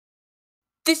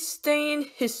This day in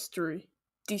history,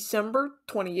 December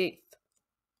 28th.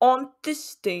 On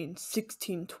this day in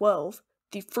 1612,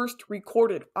 the first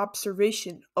recorded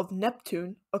observation of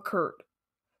Neptune occurred.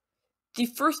 The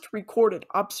first recorded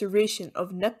observation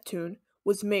of Neptune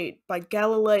was made by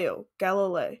Galileo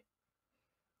Galilei.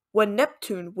 When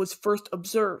Neptune was first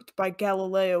observed by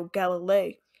Galileo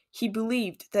Galilei, he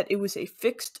believed that it was a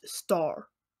fixed star.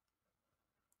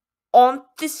 On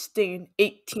this day in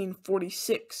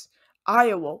 1846,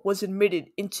 Iowa was admitted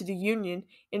into the Union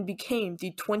and became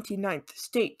the 29th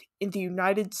state in the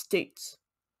United States.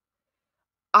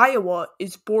 Iowa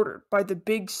is bordered by the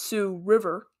Big Sioux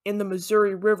River and the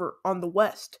Missouri River on the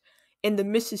west, and the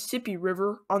Mississippi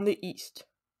River on the east.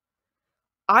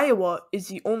 Iowa is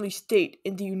the only state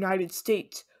in the United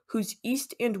States whose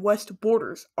east and west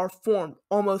borders are formed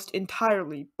almost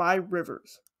entirely by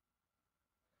rivers.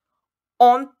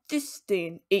 On this day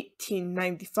in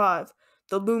 1895,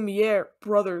 the Lumiere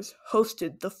brothers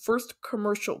hosted the first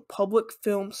commercial public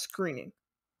film screening.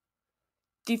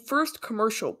 The first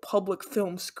commercial public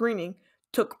film screening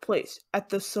took place at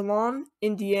the Salon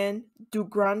Indien du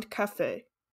Grand Café.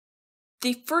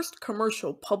 The first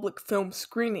commercial public film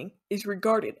screening is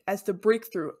regarded as the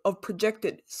breakthrough of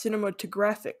projected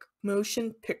cinematographic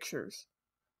motion pictures.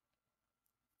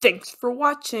 Thanks for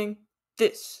watching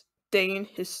This Day in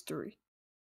History.